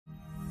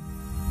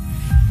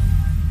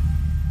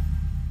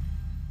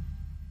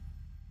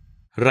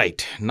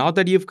Right. Now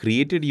that you've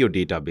created your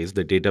database,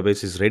 the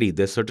database is ready.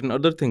 There's certain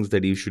other things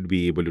that you should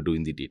be able to do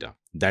in the data.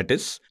 That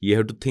is, you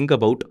have to think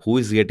about who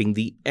is getting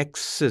the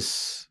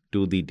access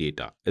to the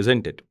data,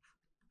 isn't it?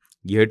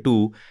 You have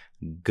to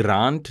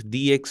grant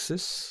the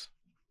access.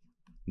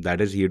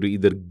 That is, you have to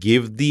either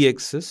give the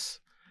access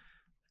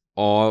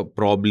or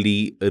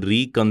probably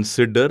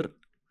reconsider,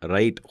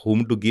 right,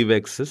 whom to give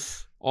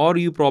access, or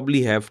you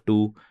probably have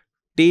to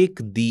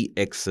take the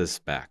access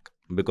back.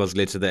 Because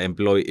let's say the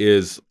employee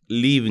is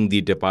leaving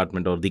the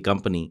department or the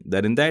company,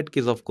 then in that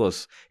case, of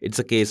course, it's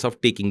a case of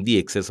taking the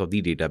access of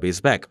the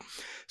database back.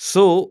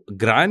 So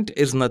grant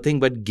is nothing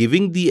but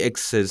giving the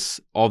access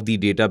of the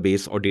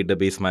database or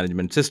database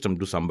management system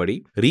to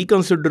somebody.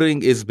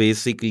 Reconsidering is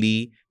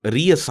basically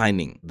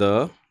reassigning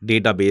the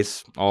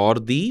database or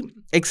the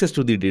access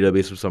to the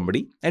database to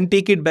somebody, and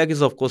take it back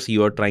is, of course,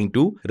 you are trying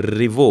to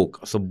revoke.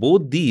 So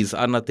both these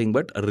are nothing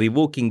but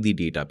revoking the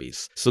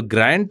database. So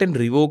grant and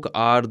revoke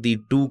are the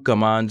two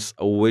commands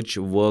which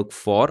work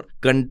for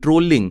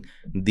controlling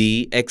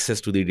the access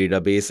to the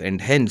database,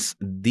 and hence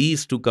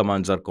these two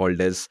commands are called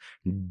as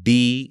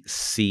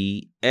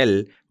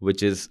DCL,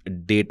 which is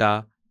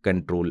data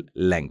control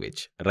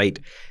language, right?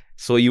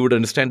 So you would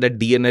understand that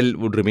D and L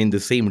would remain the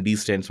same. D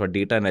stands for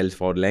data and L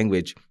for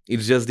language.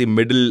 It's just the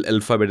middle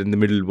alphabet and the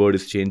middle word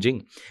is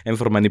changing. M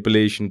for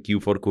manipulation, Q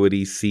for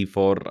query, C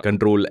for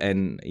control,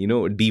 and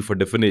D for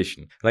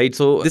definition, right?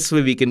 So this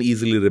way we can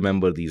easily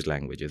remember these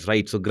languages,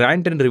 right? So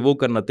grant and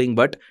revoke are nothing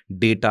but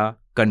data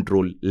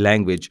control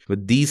language.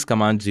 With these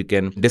commands, you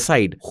can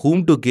decide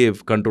whom to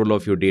give control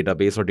of your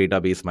database or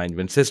database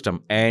management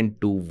system and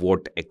to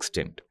what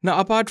extent. Now,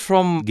 apart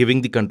from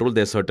giving the control,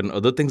 there are certain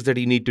other things that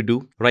you need to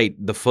do, right?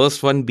 The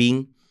first one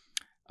being,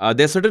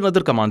 there are certain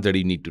other commands that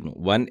you need to know.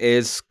 One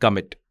is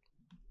commit,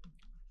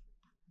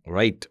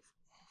 right?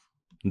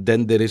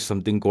 Then there is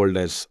something called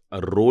as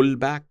a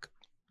rollback.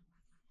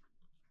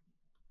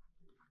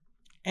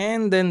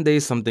 And then there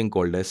is something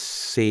called as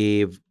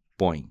save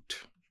point.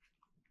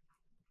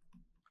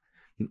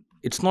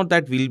 It's not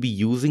that we'll be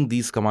using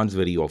these commands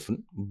very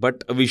often,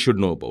 but we should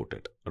know about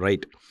it,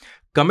 right?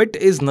 Commit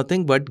is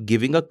nothing but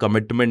giving a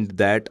commitment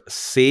that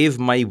save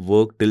my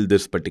work till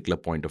this particular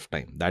point of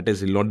time. That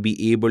is, you'll not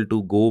be able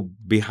to go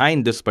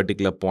behind this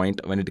particular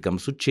point when it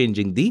comes to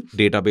changing the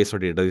database or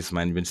database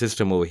management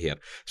system over here.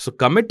 So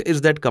commit is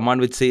that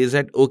command which says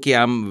that, okay,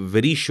 I'm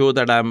very sure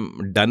that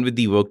I'm done with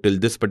the work till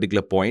this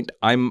particular point.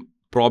 I'm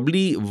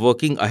probably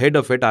working ahead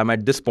of it. I'm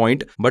at this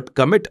point, but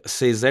commit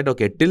says that,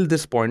 okay, till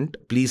this point,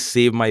 please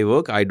save my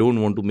work. I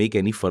don't want to make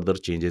any further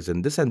changes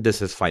in this, and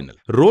this is final.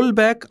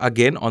 Rollback,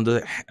 again, on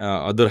the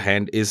other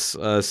hand, is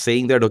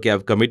saying that, okay,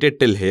 I've committed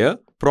till here.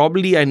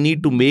 Probably I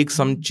need to make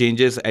some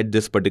changes at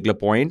this particular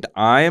point.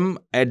 I'm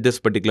at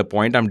this particular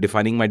point. I'm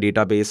defining my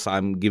database.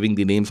 I'm giving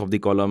the names of the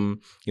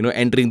column,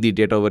 entering the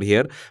data over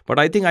here. But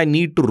I think I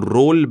need to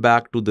roll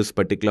back to this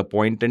particular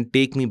point and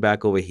take me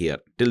back over here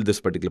till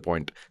this particular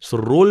point. So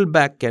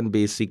rollback can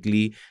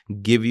basically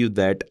give you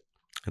that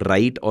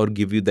right or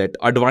give you that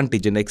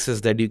advantage and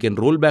access that you can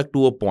roll back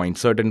to a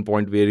certain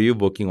point where you're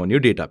working on your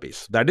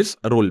database. That is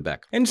a rollback.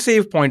 And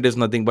save point is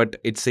nothing but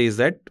it says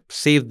that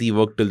save the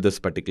work till this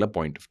particular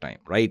point of time,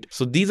 right?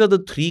 So these are the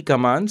three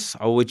commands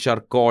which are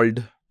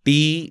called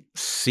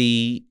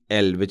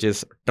TCL, which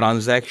is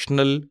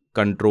transactional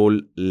control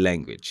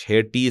language.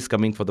 Here T is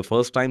coming for the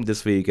first time.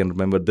 This way you can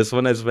remember this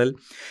one as well.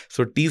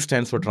 So T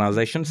stands for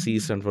transaction, C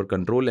stands for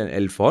control, and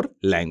L for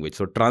language.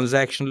 So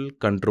transactional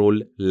control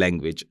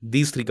language.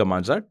 These three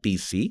commands are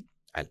TCL.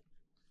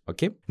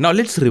 Okay. Now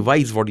let's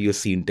revise what you've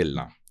seen till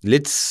now.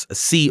 Let's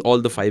see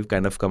all the 5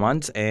 kind of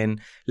commands and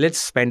let's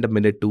spend a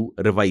minute to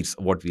revise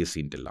what we have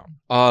seen till now.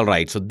 All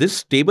right. So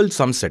this table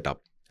sum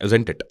setup,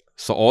 isn't it?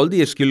 So all the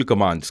SQL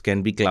commands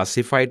can be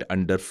classified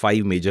under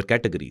 5 major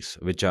categories,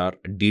 which are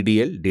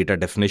DDL, data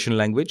definition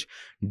language,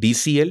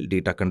 DCL,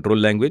 data control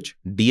language,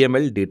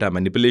 DML, data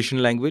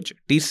manipulation language,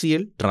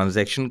 TCL,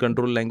 transaction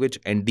control language,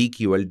 and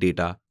DQL,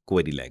 data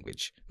query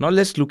language. Now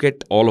let's look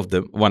at all of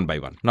them one by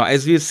one. Now,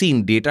 as we have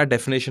seen, data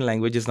definition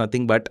language is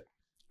nothing but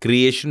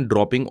creation,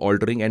 dropping,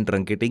 altering, and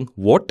truncating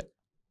what?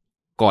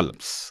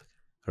 Columns.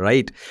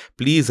 Right?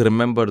 Please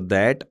remember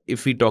that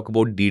if we talk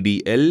about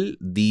DDL,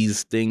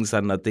 these things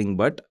are nothing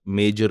but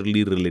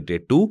majorly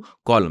related to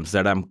columns,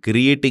 that I'm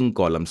creating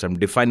columns, I'm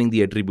defining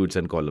the attributes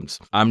and columns.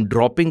 I'm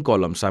dropping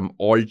columns, I'm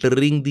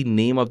altering the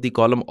name of the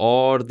column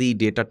or the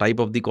data type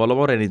of the column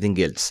or anything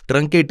else.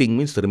 Truncating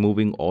means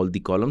removing all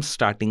the columns,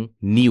 starting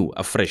new,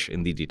 afresh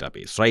in the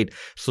database, right?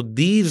 So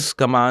these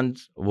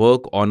commands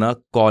work on a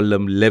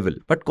column level,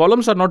 but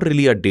columns are not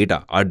really a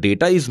data. Our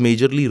data is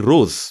majorly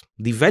rows,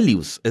 the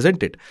values,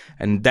 isn't it?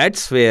 And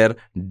that's where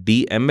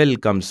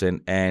DML comes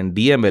in, and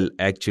DML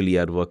actually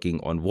are working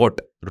on what?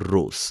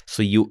 Rows.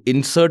 So you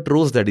insert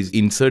rows, that is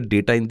insert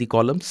data in the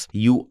columns.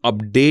 You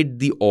update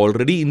the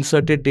already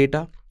inserted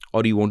data,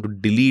 or you want to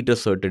delete a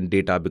certain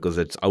data because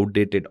it's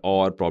outdated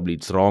or probably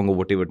it's wrong or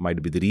whatever it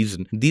might be the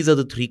reason. These are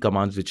the 3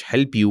 commands which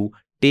help you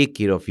take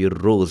care of your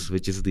rows,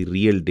 which is the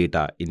real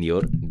data in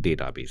your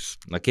database.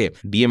 Okay,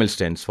 DML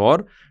stands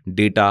for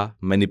data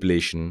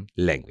manipulation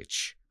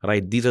language,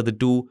 right? These are the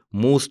two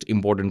most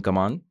important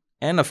commands.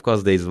 And of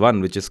course, there is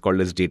one which is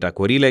called as data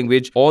query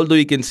language. Although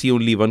you can see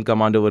only one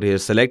command over here,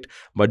 select,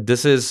 but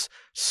this is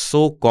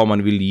so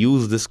common. We'll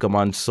use this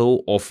command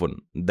so often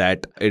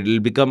that it will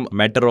become a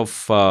matter of,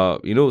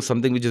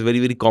 something which is very,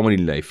 very common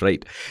in life,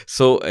 right?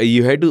 So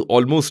you had to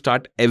almost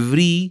start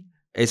every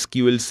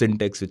SQL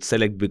syntax with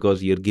select,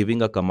 because you're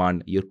giving a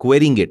command, you're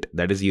querying it.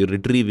 That is, you're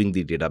retrieving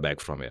the data back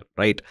from here,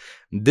 right?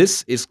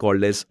 This is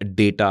called as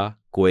data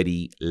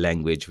query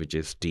language, which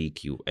is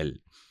TQL.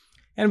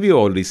 And we've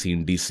already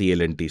seen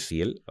DCL and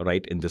TCL,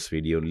 right, in this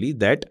video only,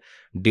 that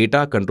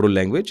data control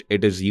language,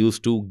 it is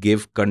used to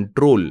give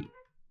control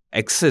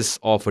access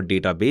of a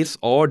database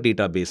or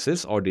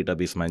databases or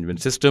database management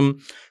system.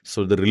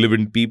 So the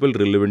relevant people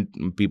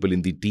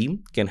in the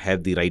team can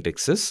have the right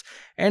access.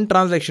 And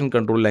transaction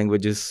control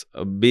language is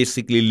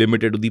basically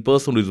limited to the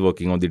person who is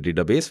working on the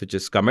database, which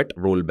is commit,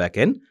 rollback,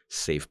 and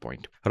save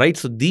point, right?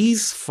 So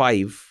these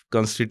 5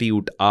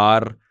 constitute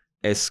our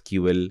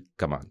SQL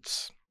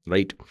commands.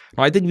 Right.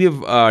 Now, I think we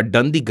have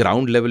done the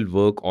ground level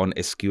work on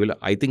SQL.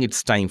 I think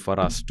it's time for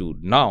us to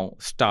now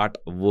start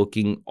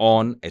working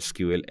on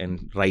SQL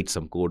and write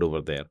some code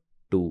over there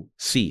to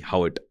see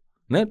how it,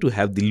 to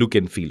have the look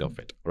and feel of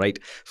it. Right.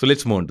 So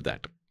let's move on to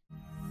that.